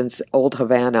 for instance, Old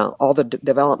Havana, all the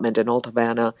development in Old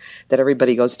Havana that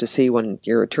everybody goes to see when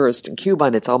you're a tourist in Cuba,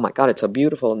 and it's, oh my God, it's so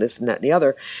beautiful, and this and that and the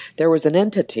other. There was an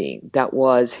entity that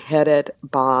was headed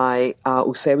by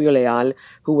Eusebio Leal,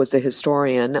 who was the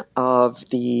historian of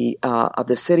the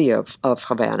city of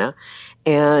Havana.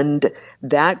 And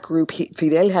that group,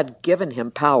 Fidel had given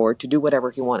him power to do whatever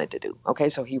he wanted to do. Okay,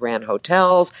 so he ran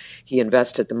hotels. He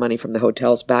invested the money from the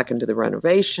hotels back into the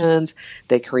renovations.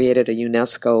 They created a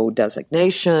UNESCO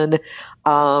designation.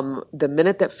 The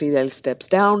minute that Fidel steps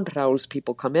down, Raul's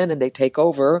people come in and they take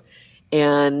over.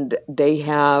 And they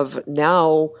have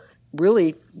now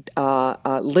really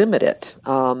limited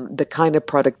the kind of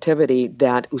productivity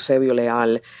that Eusebio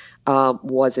Leal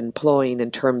was employing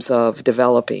in terms of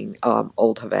developing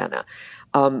Old Havana.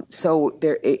 So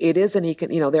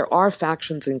there are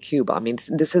factions in Cuba. I mean,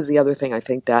 this is the other thing. I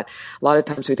think that a lot of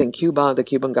times we think the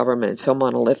Cuban government is so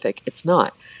monolithic. It's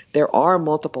not. There are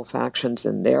multiple factions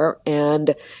in there,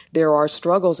 and there are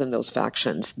struggles in those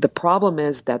factions. The problem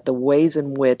is that the ways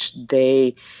in which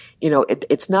they,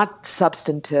 it's not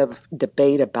substantive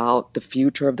debate about the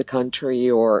future of the country,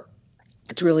 or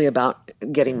it's really about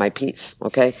getting my piece,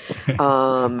 okay?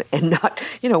 And not,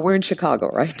 we're in Chicago,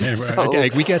 right? Yeah, so, okay,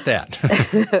 we get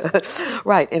that.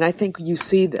 Right, and I think you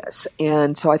see this.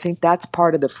 And so I think that's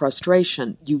part of the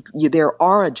frustration. There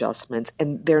are adjustments,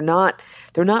 and they're not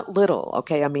little,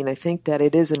 okay? I mean, I think that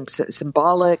it is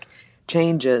symbolic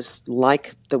changes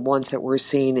like the ones that we're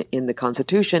seeing in the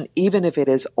Constitution, even if it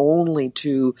is only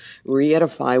to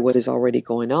reedify what is already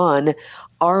going on,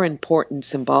 are important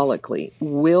symbolically.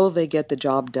 Will they get the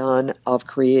job done of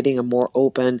creating a more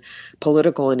open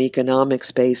political and economic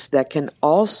space that can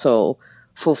also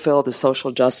fulfill the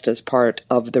social justice part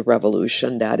of the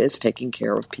revolution, that is taking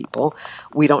care of people?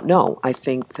 We don't know. I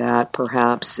think that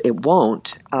perhaps it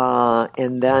won't.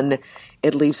 And then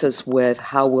it leaves us with,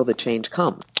 how will the change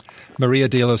come? Maria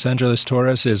de Los Angeles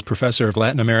Torres is professor of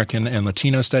Latin American and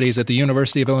Latino Studies at the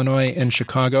University of Illinois in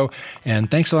Chicago.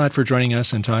 And thanks a lot for joining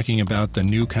us and talking about the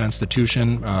new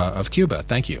Constitution of Cuba.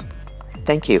 Thank you.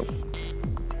 Thank you.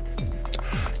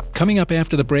 Coming up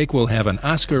after the break, we'll have an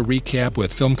Oscar recap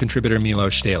with film contributor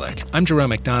Milos Stehlik. I'm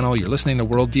Jerome McDonnell. You're listening to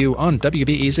Worldview on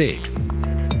WBEZ.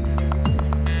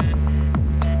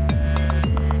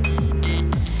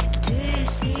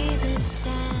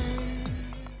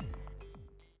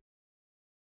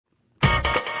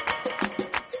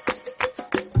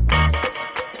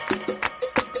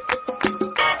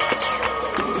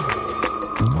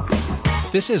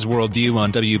 This is Worldview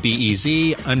on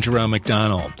WBEZ. I'm Jerome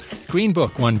McDonnell. Green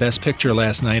Book won Best Picture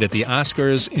last night at the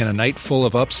Oscars. In a night full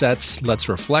of upsets, let's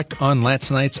reflect on last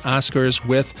night's Oscars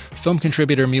with film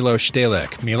contributor Milos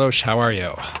Stehlik. Milos, how are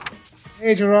you?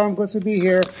 Hey, Jerome. Good to be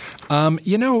here.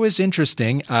 It was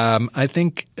interesting. I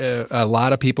think a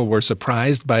lot of people were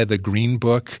surprised by the Green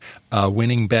Book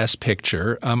winning Best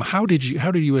Picture. How did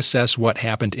you assess what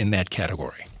happened in that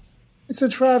category? It's a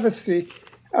travesty.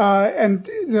 And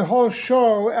the whole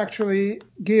show actually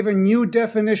gave a new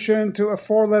definition to a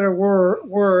four-letter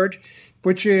word,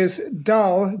 which is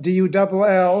dull,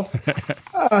 D-U-L-L.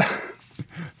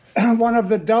 One of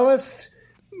the dullest,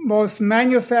 most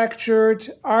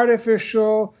manufactured,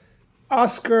 artificial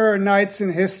Oscar nights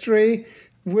in history.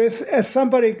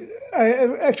 I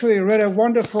actually read a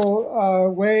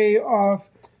wonderful way of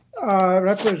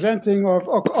representing of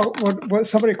what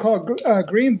somebody called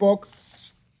Green Book,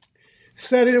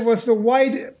 said it was the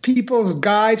white people's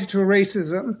guide to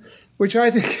racism, which I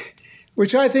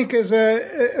think is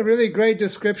a really great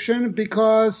description,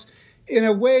 because in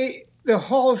a way the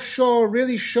whole show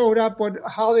really showed up what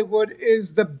Hollywood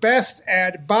is the best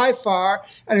at by far,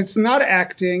 and it's not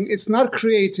acting, it's not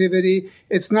creativity,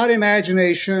 it's not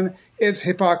imagination, it's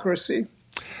hypocrisy.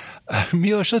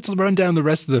 Milos, let's run down the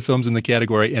rest of the films in the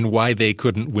category and why they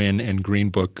couldn't win and Green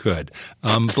Book could.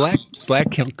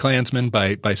 Black Klansman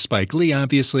by Spike Lee,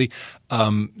 obviously.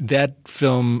 That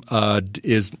film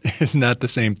is not the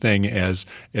same thing as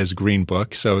Green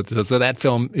Book. So that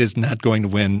film is not going to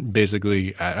win,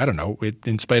 basically, I don't know,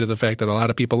 in spite of the fact that a lot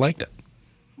of people liked it.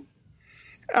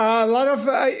 A lot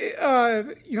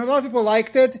of people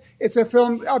liked it. It's a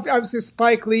film. Obviously,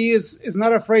 Spike Lee is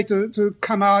not afraid to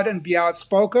come out and be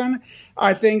outspoken.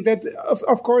 I think that,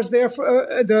 of course,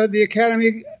 the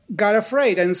Academy got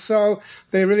afraid, and so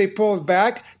they really pulled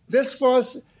back. This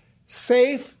was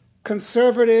safe,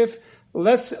 conservative,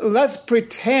 let's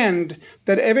pretend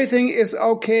that everything is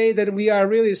okay, that we are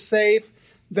really safe,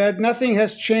 that nothing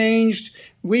has changed.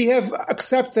 We have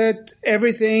accepted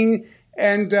everything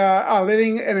and are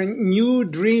living in a new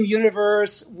dream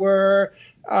universe where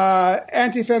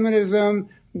anti-feminism,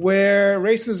 where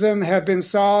racism have been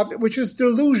solved, which is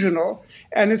delusional.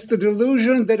 And it's the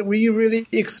delusion that we really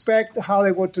expect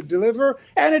Hollywood to deliver,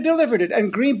 and it delivered it.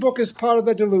 And Green Book is part of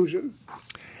the delusion.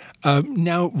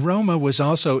 Now, Roma was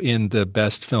also in the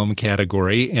Best Film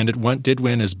category, and it did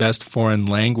win as Best Foreign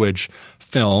Language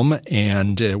Film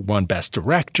and won Best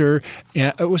Director.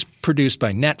 It was produced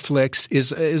by Netflix.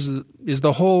 Is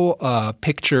the whole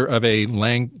picture of a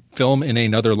film in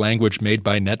another language made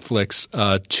by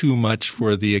Netflix too much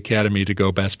for the Academy to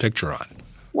go Best Picture on?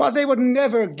 Well, they would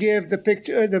never give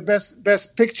the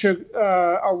Best Picture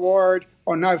award,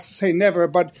 or not to say never,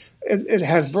 but it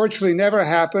has virtually never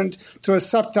happened to a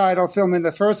subtitle film in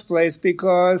the first place,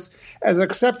 because as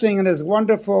accepting and as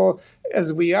wonderful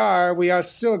as we are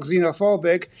still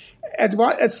xenophobic.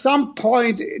 At some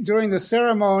point during the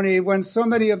ceremony, when so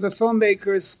many of the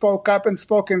filmmakers spoke up and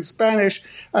spoke in Spanish,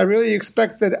 I really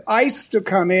expected ICE to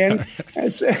come in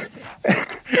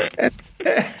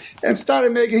and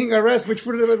started making arrests, which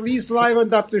would have at least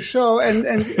livened up the show and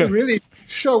really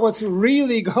show what's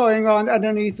really going on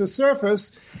underneath the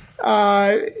surface.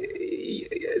 Netflix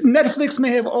may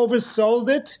have oversold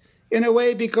it in a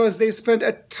way because they spent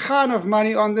a ton of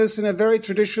money on this in a very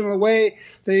traditional way.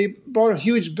 They bought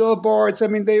huge billboards. I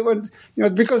mean, they went,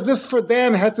 because this for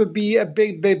them had to be a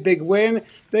big, big, big win.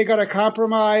 They got a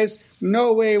compromise.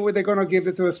 No way were they going to give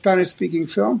it to a Spanish-speaking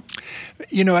film.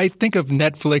 I think of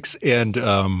Netflix and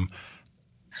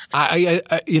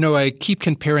I keep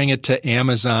comparing it to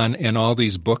Amazon and all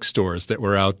these bookstores that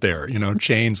were out there,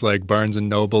 chains like Barnes and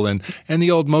Noble, and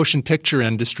the old motion picture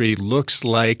industry looks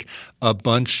like a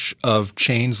bunch of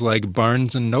chains like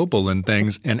Barnes and Noble and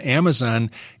things, and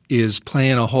Amazon is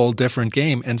playing a whole different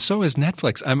game, and so is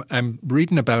Netflix. I'm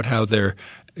reading about how they're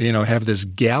have this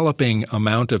galloping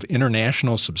amount of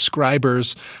international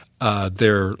subscribers.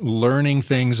 They're learning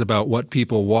things about what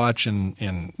people watch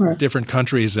in different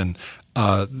countries, and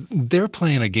they're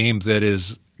playing a game that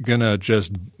is going to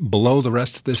just blow the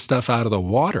rest of this stuff out of the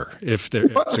water if they're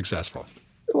successful.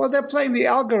 Well, they're playing the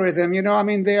algorithm,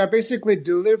 they are basically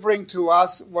delivering to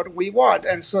us what we want.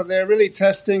 And so they're really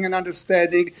testing and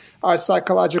understanding our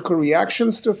psychological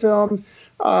reactions to film,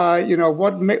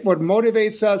 what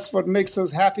motivates us, what makes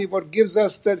us happy, what gives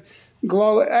us that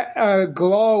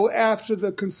glow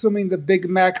after consuming the Big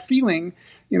Mac feeling,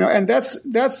 and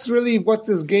that's really what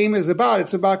this game is about.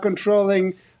 It's about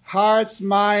controlling hearts,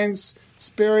 minds,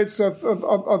 spirits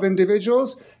of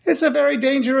individuals. It's a very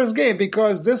dangerous game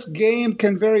because this game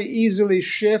can very easily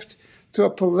shift to a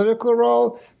political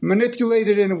role.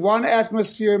 Manipulated in one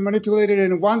atmosphere, manipulated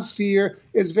in one sphere,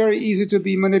 is very easy to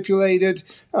be manipulated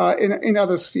in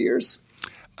other spheres.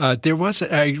 I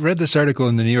read this article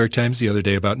in the New York Times the other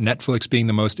day about Netflix being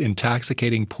the most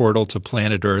intoxicating portal to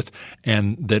planet Earth,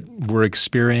 and that we're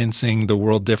experiencing the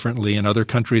world differently, and other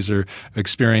countries are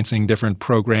experiencing different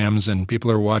programs, and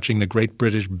people are watching the Great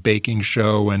British Baking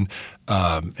Show and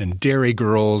Dairy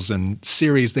Girls and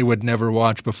series they would never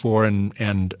watch before, and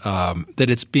that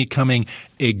it's becoming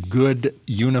a good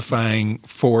unifying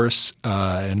force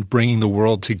and bringing the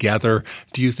world together.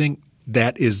 Do you think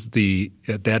that is the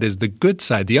good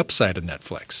side, the upside of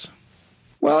Netflix?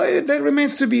 Well, that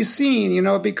remains to be seen,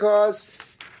 because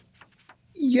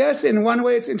yes, in one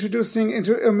way it's introducing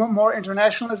more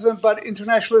internationalism, but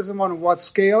internationalism on what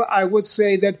scale? I would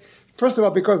say that, first of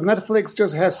all, because Netflix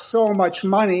just has so much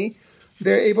money,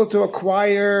 they're able to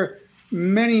acquire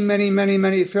many, many, many,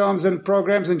 many films and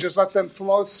programs and just let them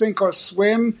float, sink or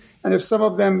swim. And if some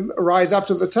of them rise up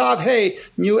to the top, hey,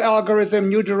 new algorithm,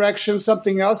 new direction,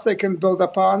 something else they can build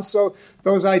upon. So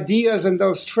those ideas and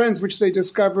those trends which they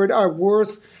discovered are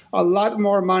worth a lot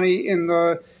more money in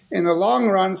the long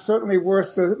run, certainly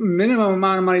worth the minimum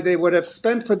amount of money they would have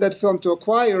spent for that film to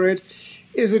acquire it.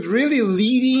 Is it really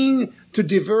leading to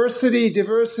diversity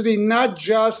not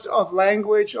just of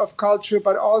language, of culture,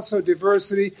 but also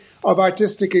diversity of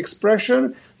artistic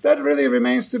expression? That really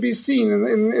remains to be seen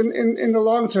in the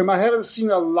long term. I haven't seen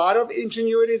a lot of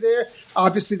ingenuity there.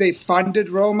 Obviously, they funded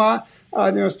Roma,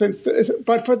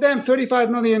 but for them, $35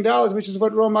 million, which is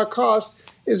what Roma cost,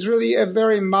 is really a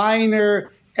very minor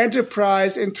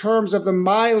enterprise in terms of the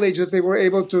mileage that they were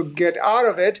able to get out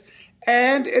of it.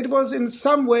 And it was in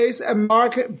some ways a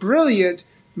brilliant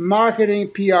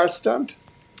marketing PR stunt.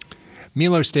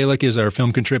 Milo Stalick is our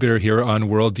film contributor here on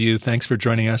Worldview. Thanks for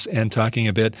joining us and talking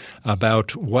a bit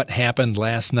about what happened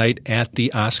last night at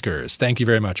the Oscars. Thank you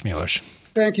very much, Milos.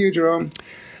 Thank you, Jerome.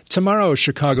 Tomorrow,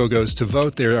 Chicago goes to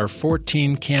vote. There are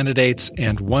 14 candidates,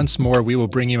 and once more, we will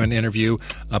bring you an interview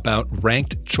about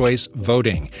ranked choice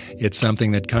voting. It's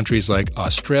something that countries like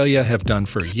Australia have done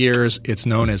for years. It's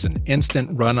known as an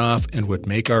instant runoff and would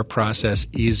make our process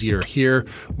easier here.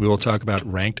 We will talk about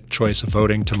ranked choice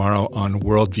voting tomorrow on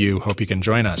Worldview. Hope you can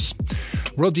join us.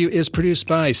 Worldview is produced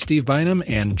by Steve Bynum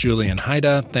and Julian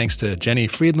Haida. Thanks to Jenny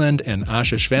Friedland and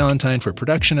Ashish Valentine for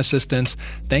production assistance.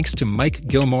 Thanks to Mike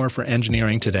Gilmore for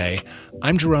engineering today.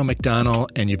 I'm Jerome McDonnell,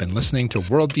 and you've been listening to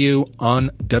Worldview on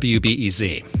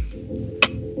WBEZ.